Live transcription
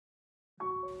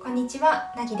こんにち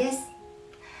は、なぎです。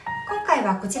今回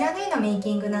はこちらの絵のメイ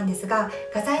キングなんですが、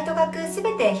画材と額す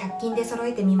べて100均で揃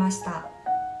えてみました。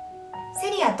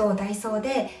セリアとダイソー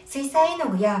で水彩絵の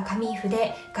具や紙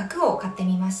筆、額を買って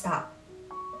みました。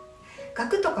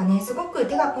額とかね、すごく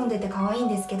手が込んでて可愛いん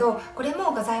ですけど、これ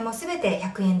も画材もすべて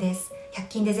100円です。100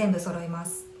均で全部揃いま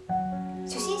す。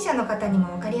初心者の方にも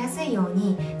分かりやすいよう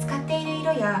に、使っている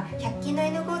色や100均の絵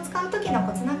の具を使う時の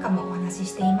コツなんかもお話し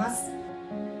しています。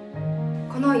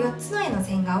この4つの絵の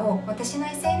線画を私の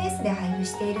SNS で配布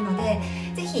しているので、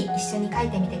ぜひ一緒に描い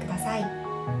てみてください。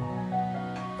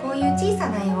こういう小さ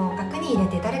な絵を額に入れ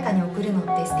て誰かに送るの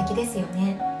って素敵ですよ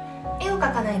ね。絵を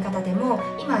描かない方でも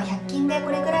今100均で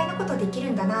これぐらいのことでき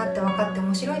るんだなって分かって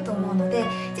面白いと思うので、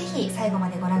ぜひ最後ま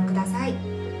でご覧くださ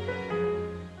い。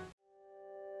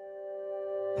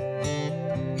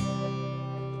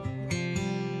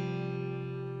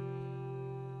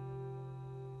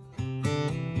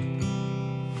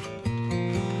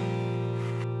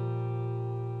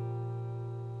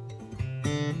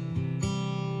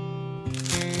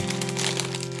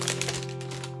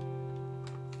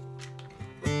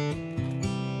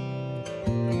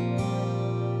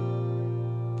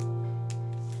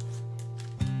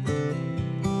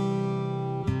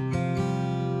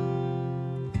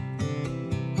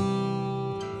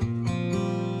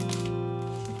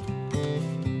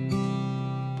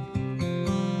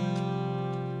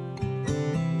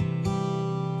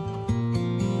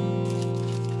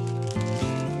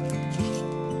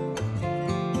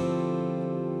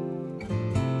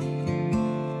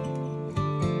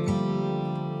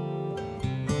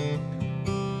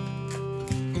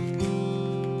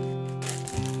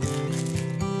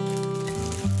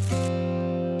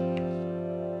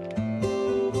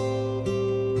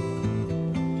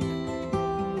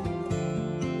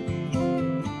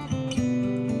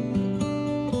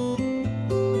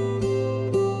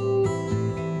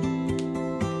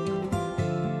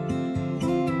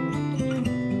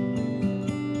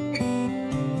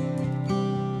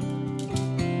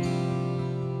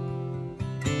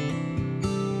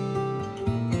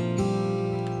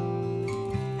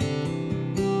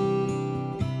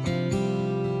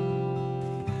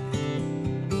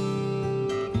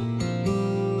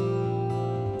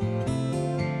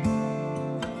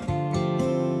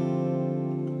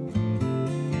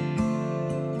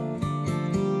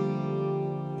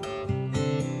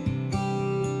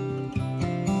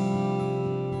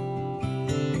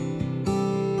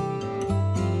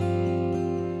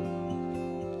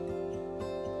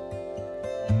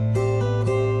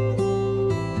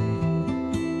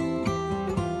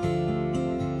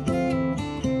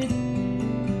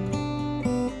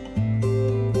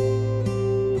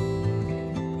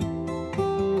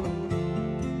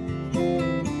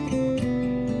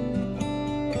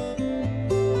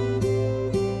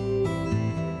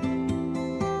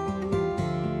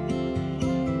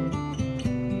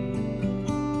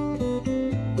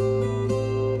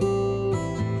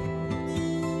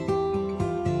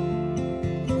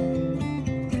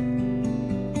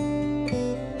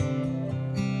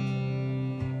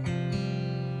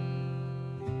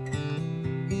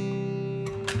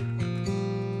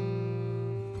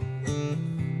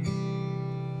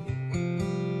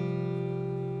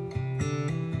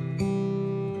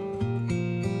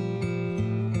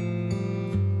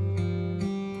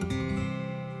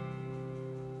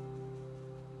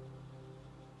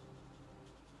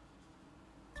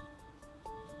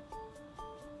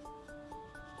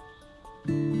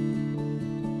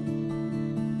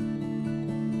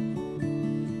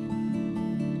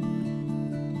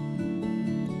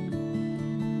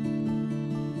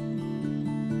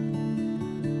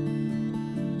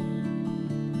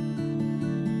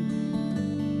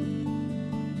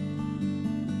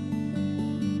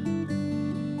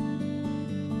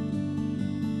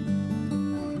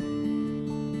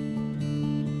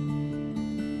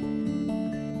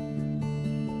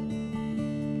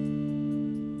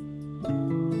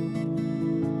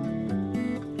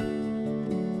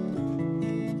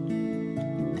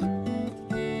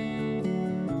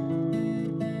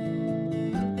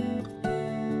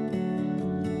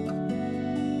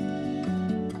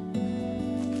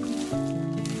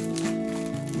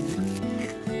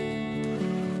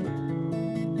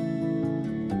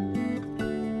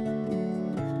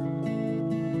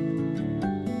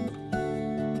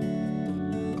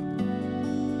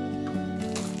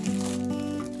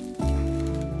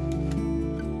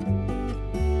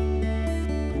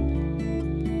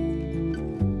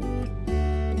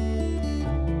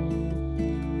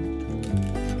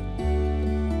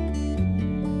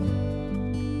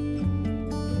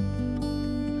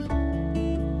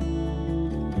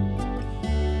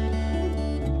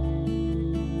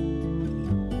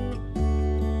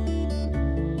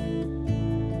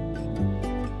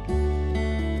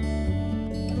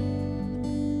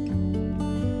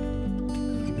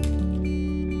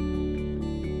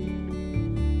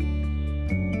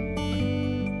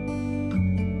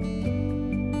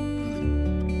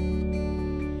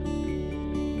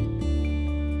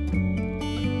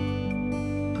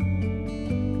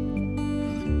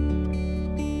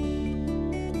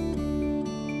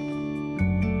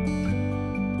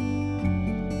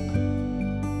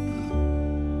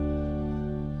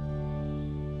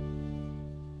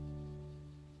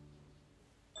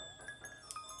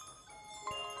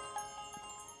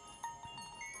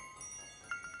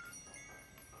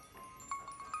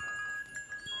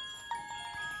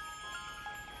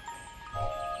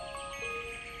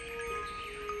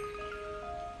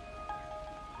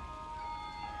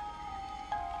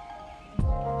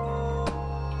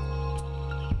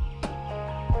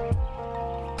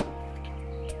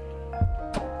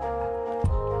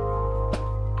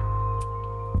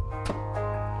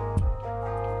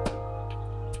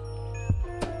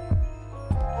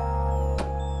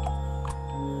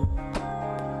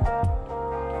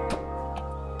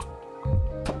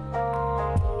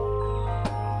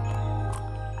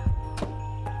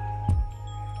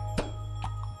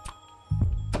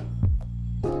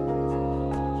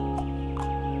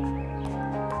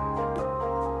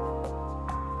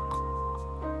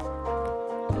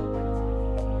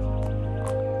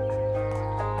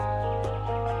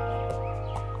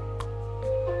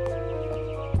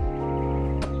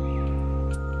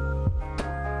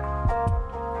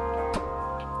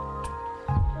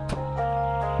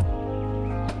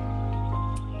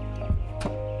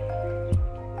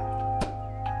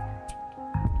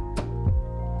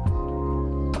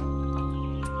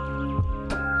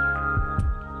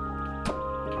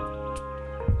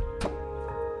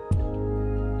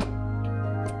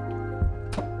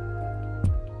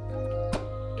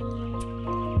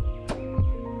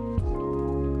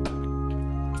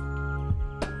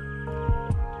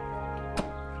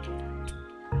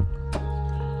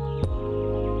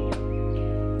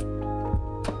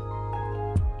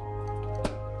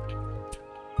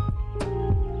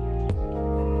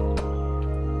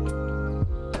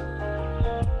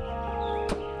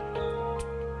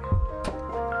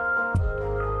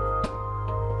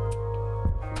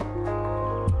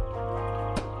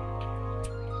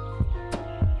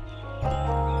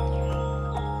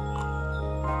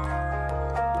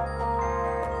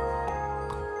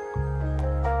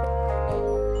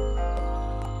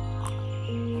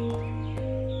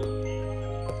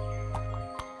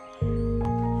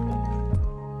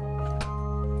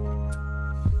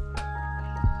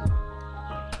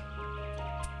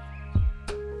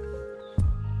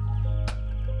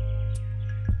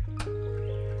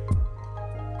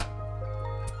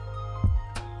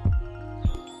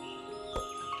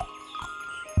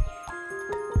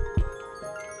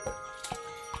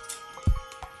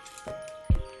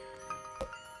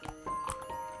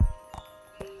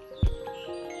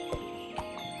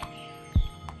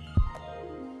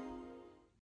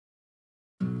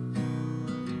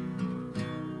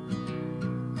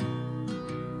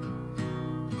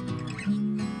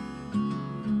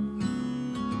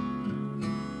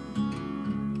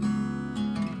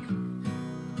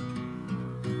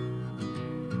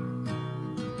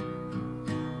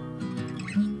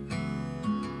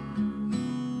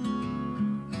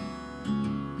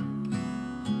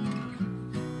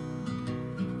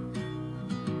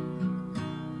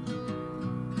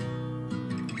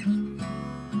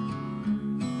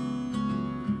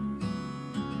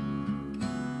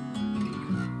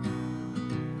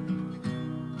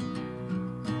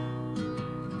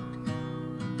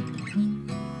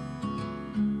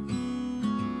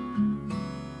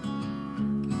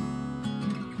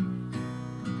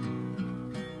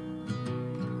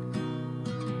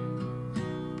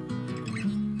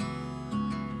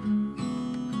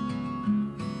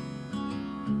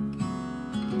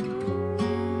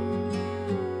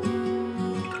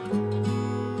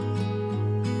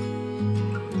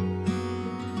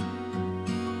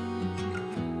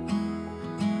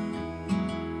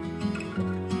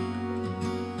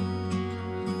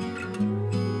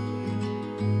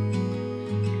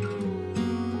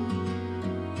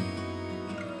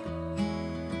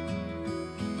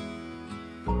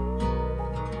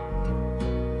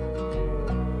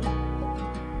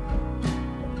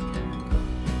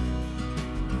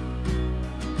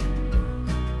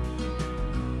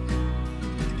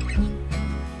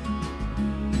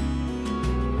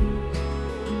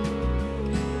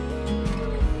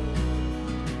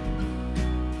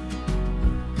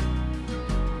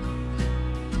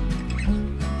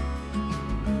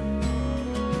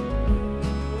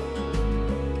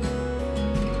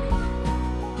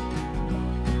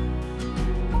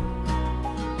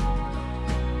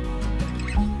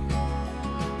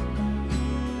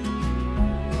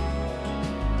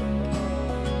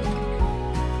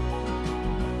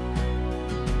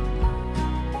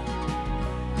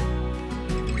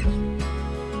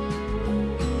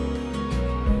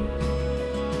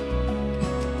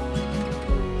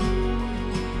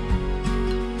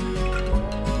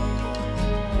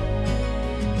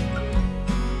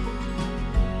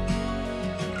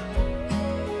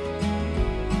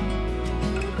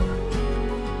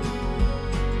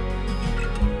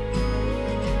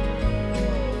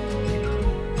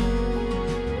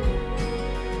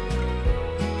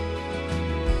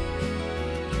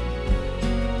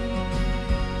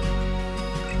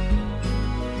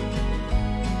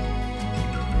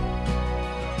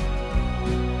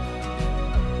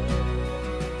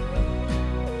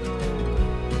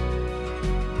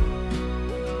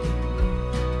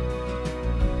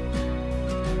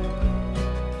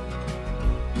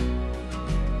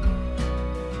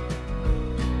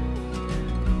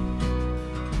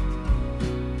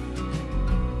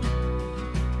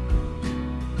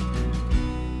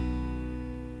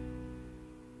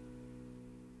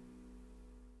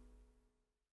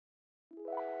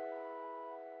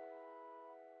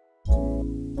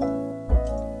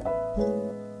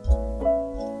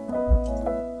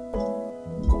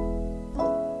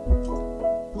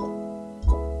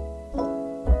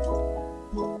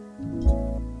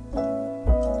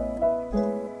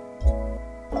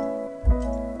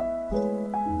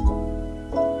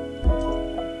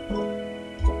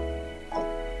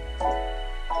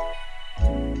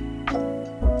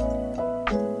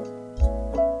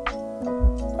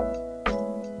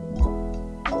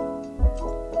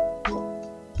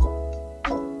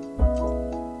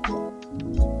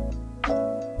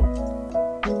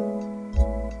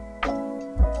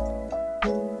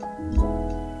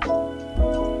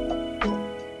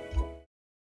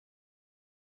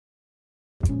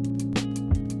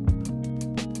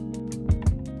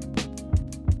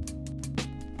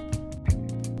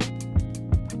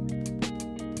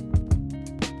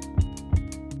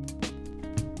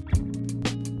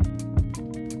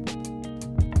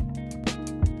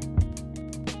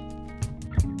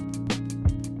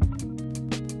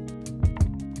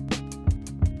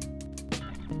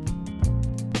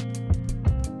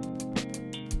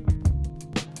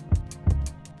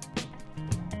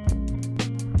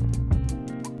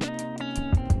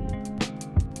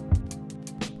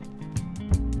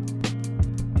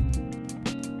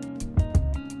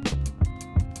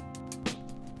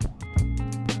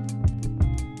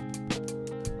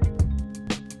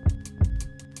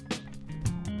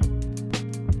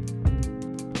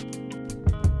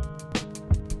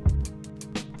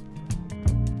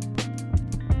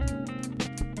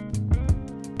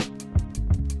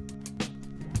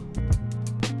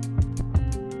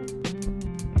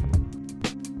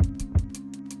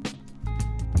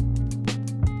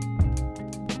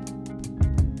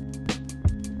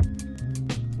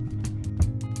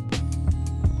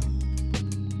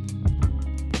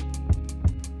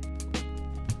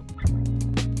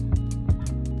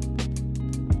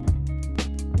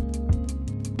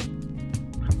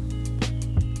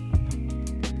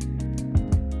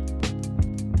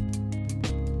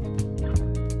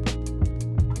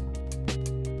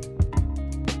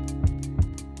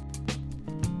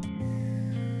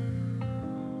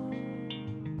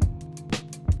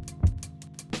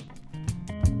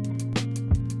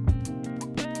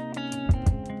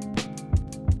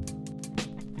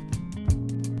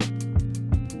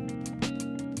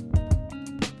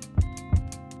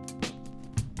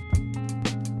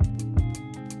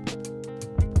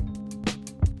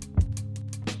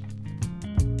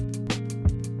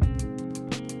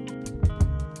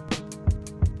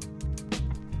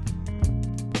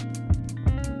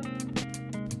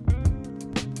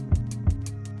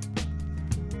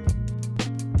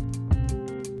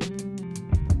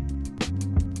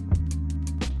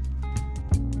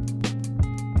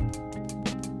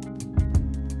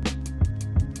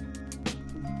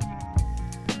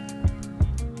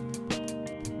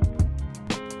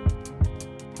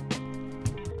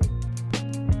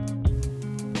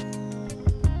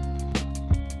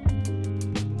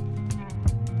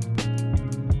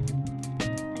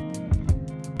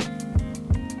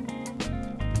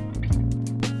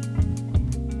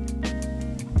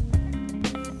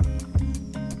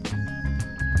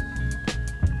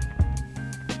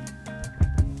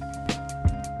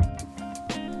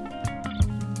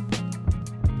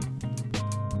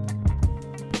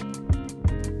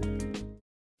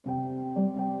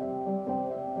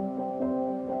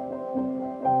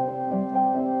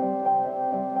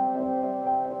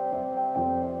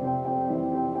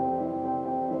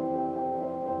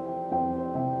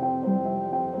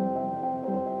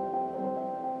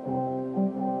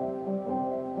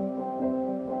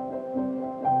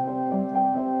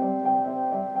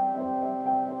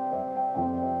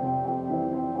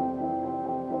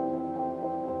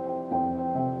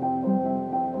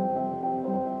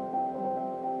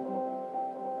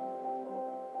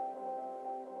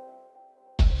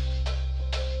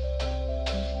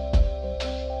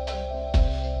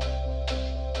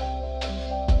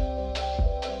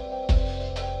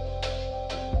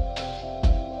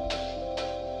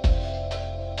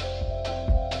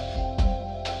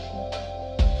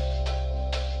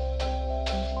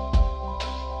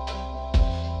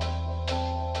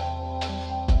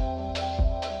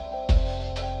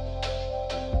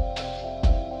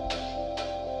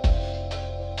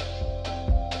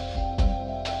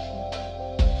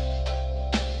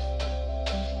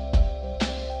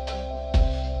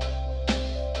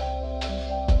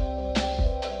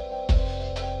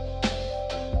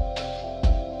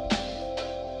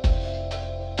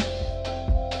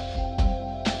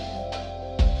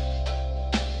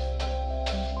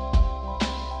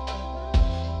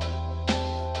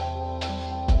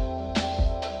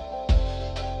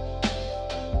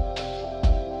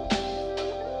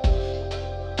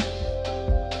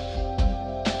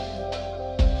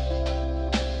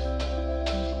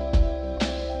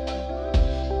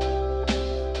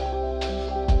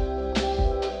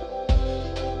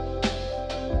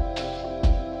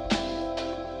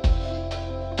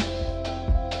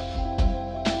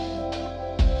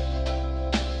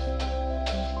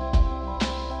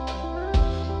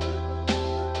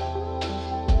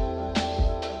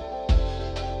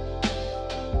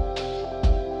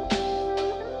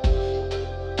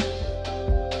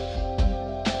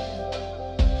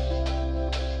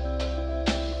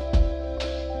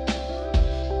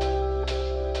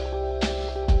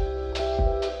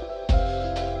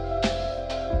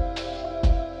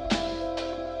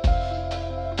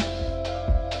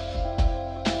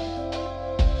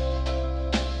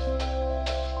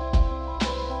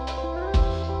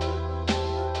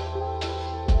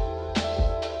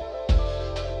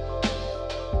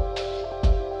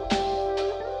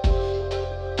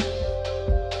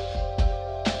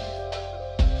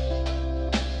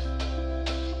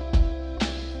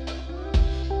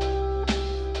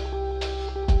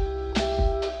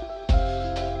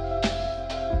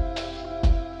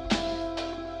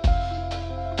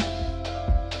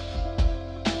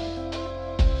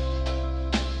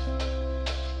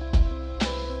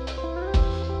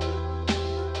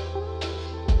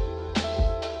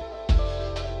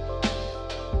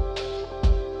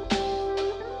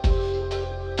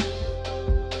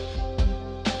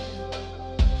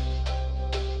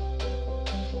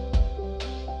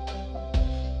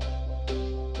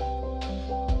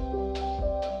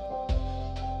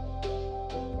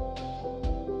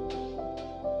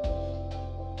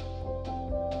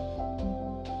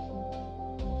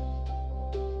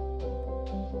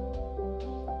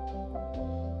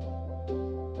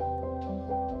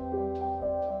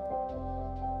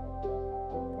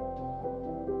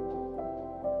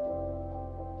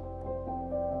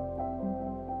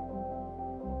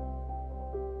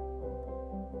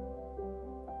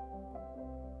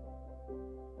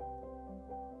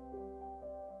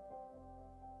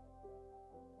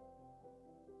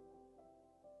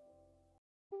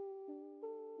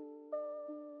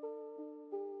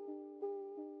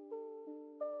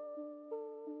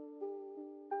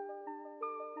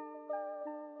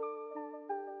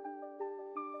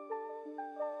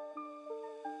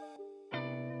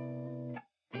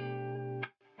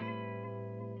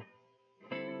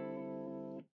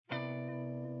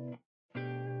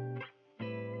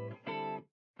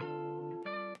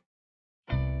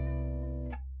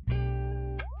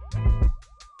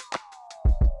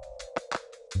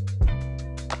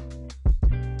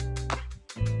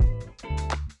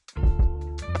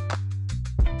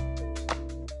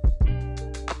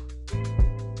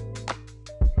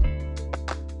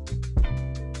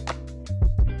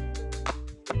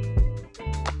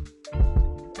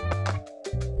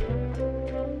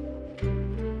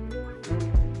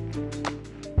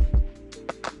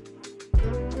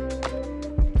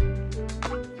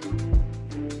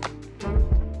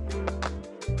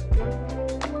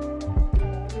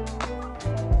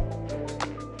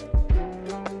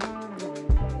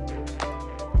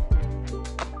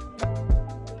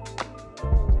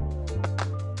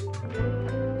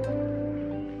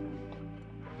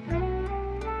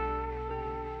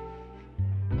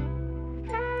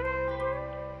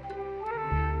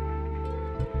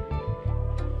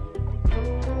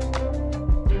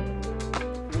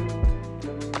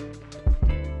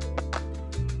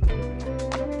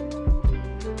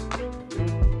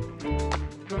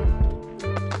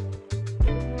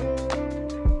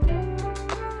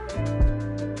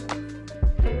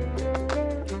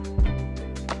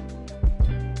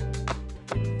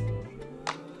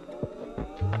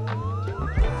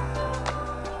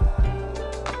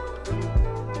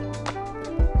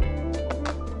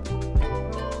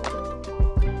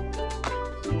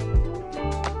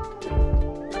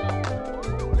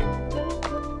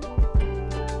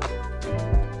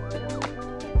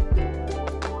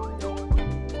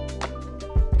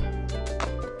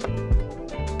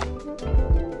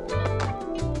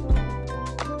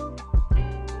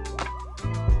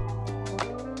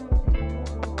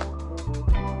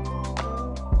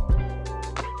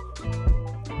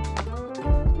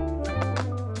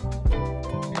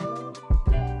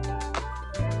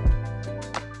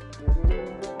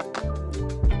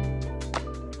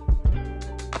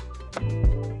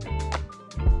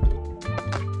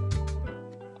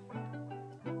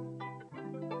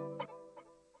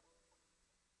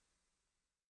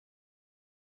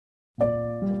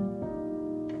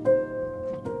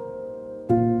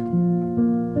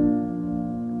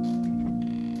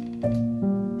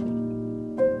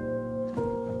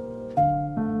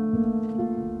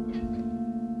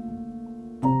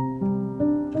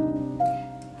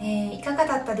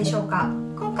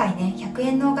100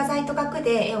円の画材と額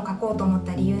で絵を描こうと思っ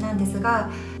た理由なんです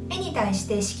が、絵に対し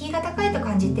て敷居が高いと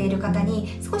感じている方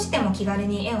に少しでも気軽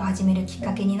に絵を始めるきっ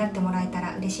かけになってもらえた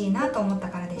ら嬉しいなと思った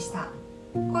からでした。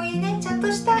こういうね、ちゃんと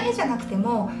した絵じゃなくて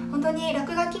も本当に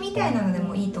落書きみたいなので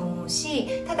もいいと思う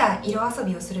し、ただ色遊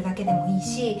びをするだけでもいい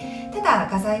し、ただ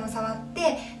画材を触っ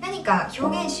て何か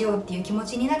表現しようっていう気持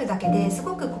ちになるだけです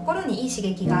ごく心にいい刺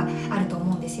激があると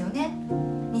思うんですよね。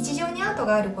日常にアート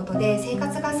があることで生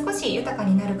活が少し豊か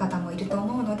になる方もいると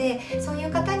思うので、そうい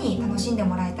う方に楽しんで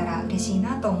もらえたら嬉しい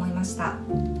なと思いました。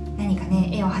何かね、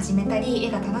絵を始めたり絵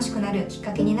が楽しくなるきっ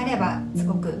かけになればす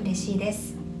ごく嬉しいで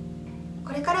す。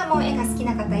これからも絵が好き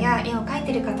な方や絵を描い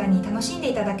ている方に楽しん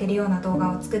でいただけるような動画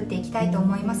を作っていきたいと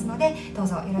思いますので、どう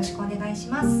ぞよろしくお願いし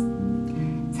ます。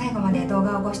最後まで動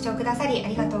画をご視聴くださりあ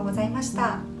りがとうございまし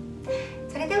た。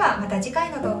それではまた次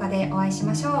回の動画でお会いし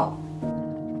ましょう。